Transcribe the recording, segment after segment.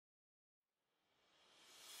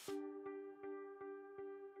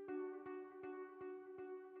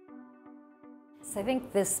So I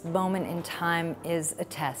think this moment in time is a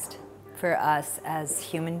test for us as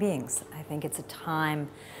human beings. I think it's a time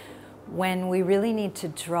when we really need to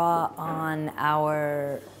draw on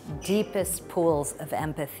our deepest pools of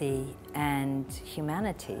empathy and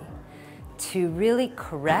humanity to really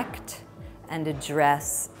correct and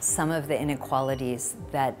address some of the inequalities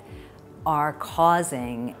that are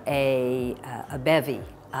causing a bevy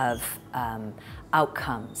of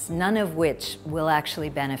outcomes, none of which will actually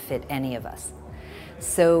benefit any of us.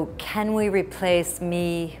 So can we replace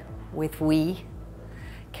me with we?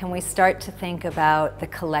 Can we start to think about the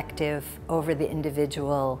collective over the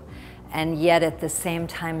individual, and yet at the same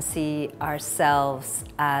time see ourselves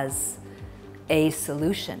as a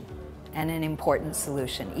solution, and an important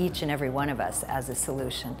solution, each and every one of us as a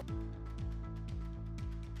solution?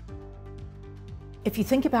 If you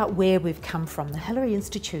think about where we've come from, the Hillary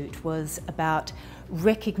Institute was about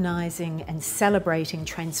recognising and celebrating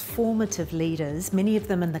transformative leaders, many of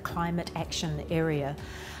them in the climate action area,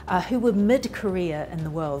 who were mid-career in the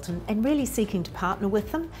world and really seeking to partner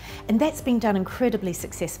with them. And that's been done incredibly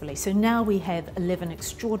successfully. So now we have 11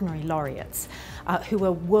 extraordinary laureates who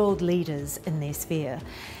are world leaders in their sphere.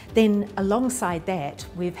 Then alongside that,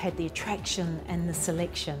 we've had the attraction and the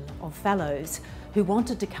selection of fellows who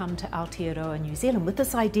wanted to come to Aotearoa, New Zealand, with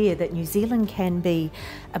this idea that New Zealand can be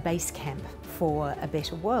a base camp for a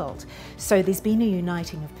better world. So there's been a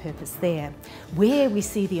uniting of purpose there. Where we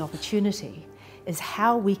see the opportunity is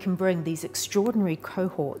how we can bring these extraordinary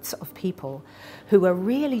cohorts of people who are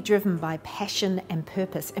really driven by passion and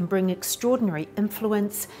purpose and bring extraordinary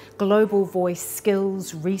influence, global voice,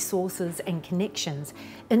 skills, resources and connections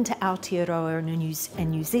into Aotearoa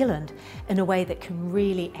and New Zealand in a way that can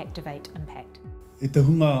really activate impact. E te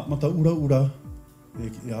hunga mata ura,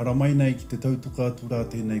 e ara mai nei ki te tautoko atura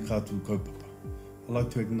tēnei kātou kaupapa. I'd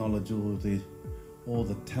like to acknowledge all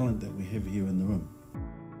the talent that we have here in the room.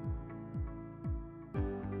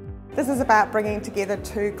 This is about bringing together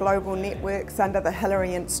two global networks under the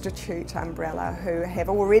Hillary Institute umbrella who have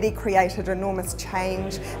already created enormous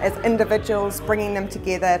change as individuals, bringing them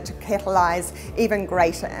together to catalyse even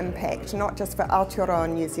greater impact, not just for Aotearoa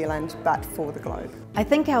and New Zealand, but for the globe. I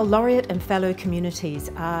think our laureate and fellow communities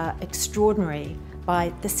are extraordinary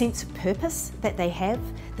by the sense of purpose that they have,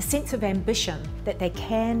 the sense of ambition that they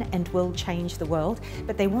can and will change the world,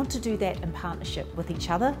 but they want to do that in partnership with each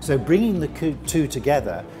other. So bringing the two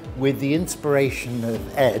together with the inspiration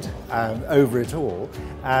of Ed over it all,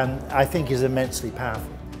 I think is immensely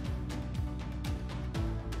powerful.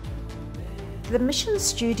 The Mission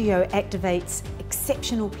Studio activates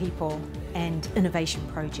exceptional people and innovation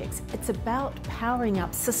projects. It's about powering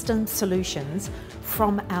up system solutions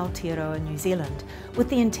from Aotearoa, New Zealand, with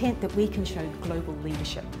the intent that we can show global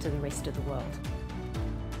leadership to the rest of the world.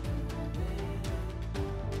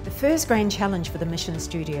 The first grand challenge for the Mission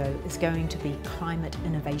Studio is going to be climate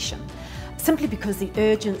innovation, simply because the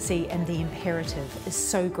urgency and the imperative is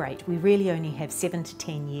so great. We really only have 7 to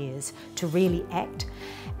 10 years to really act.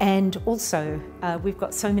 And also, we've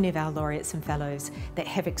got so many of our laureates and fellows that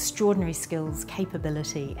have extraordinary skills,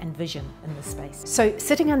 capability and vision in this space. So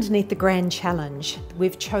sitting underneath the grand challenge,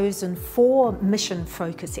 we've chosen 4 mission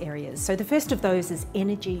focus areas. So the first of those is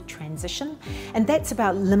energy transition, and that's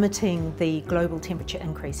about limiting the global temperature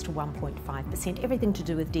increase to 1.5%, everything to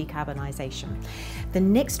do with decarbonisation. The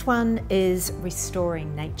next one is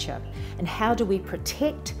restoring nature, and how do we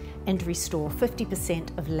protect and restore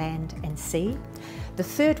 50% of land and sea. The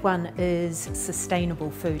third one is sustainable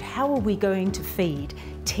food. How are we going to feed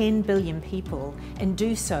 10 billion people and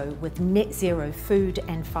do so with net zero food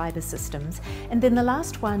and fibre systems? And then the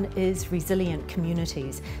last one is resilient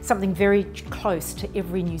communities, something very close to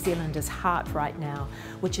every New Zealander's heart right now,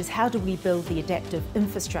 which is how do we build the adaptive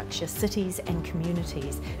infrastructure, cities and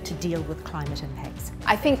communities to deal with climate impacts.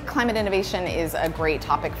 I think climate innovation is a great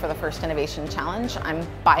topic for the first Innovation Challenge. I'm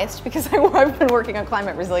biased because I've been working on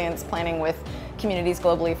climate resilience planning with communities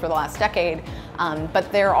globally for the last decade,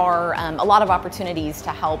 but there are a lot of opportunities to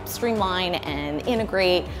help streamline and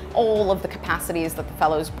integrate all of the capacities that the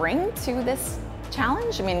fellows bring to this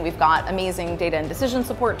challenge. I mean, we've got amazing data and decision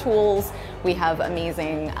support tools, we have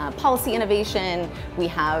amazing policy innovation, we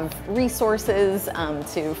have resources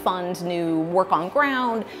to fund new work on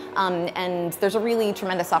ground, and there's a really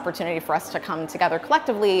tremendous opportunity for us to come together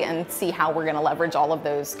collectively and see how we're going to leverage all of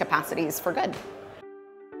those capacities for good.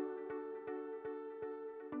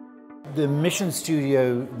 The Mission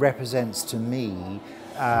Studio represents to me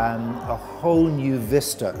a whole new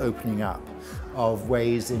vista opening up of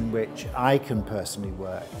ways in which I can personally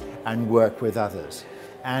work and work with others.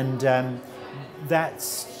 And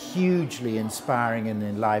that's hugely inspiring and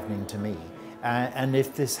enlivening to me. And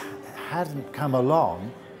if this hadn't come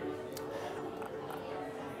along,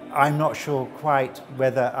 I'm not sure quite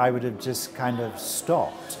whether I would have just kind of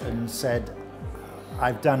stopped and said,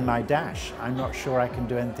 I've done my dash. I'm not sure I can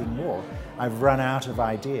do anything more. I've run out of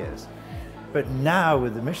ideas. But now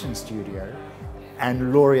with the Mission Studio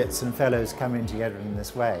and laureates and fellows coming together in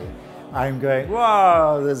this way, I'm going,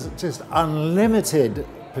 wow, there's just unlimited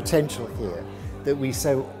potential here that we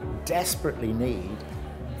so desperately need,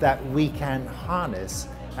 that we can harness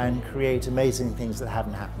and create amazing things that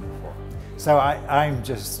haven't happened before. So I'm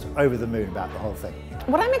just over the moon about the whole thing.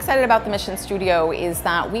 What I'm excited about the Mission Studio is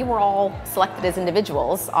that we were all selected as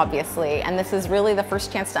individuals, obviously, and this is really the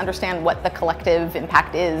first chance to understand what the collective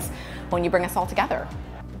impact is when you bring us all together.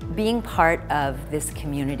 Being part of this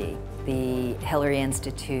community, the Hillary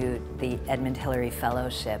Institute, the Edmund Hillary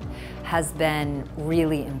Fellowship, has been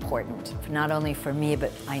really important, not only for me,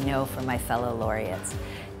 but I know for my fellow laureates.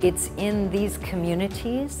 It's in these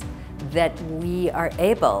communities that we are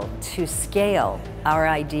able to scale our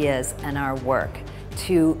ideas and our work,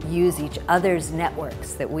 to use each other's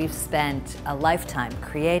networks that we've spent a lifetime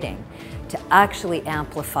creating to actually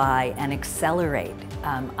amplify and accelerate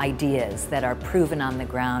ideas that are proven on the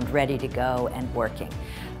ground, ready to go and working.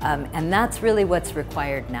 And that's really what's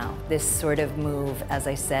required now, this sort of move, as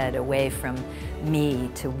I said, away from me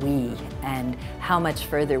to we, and how much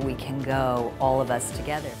further we can go, all of us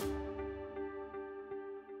together.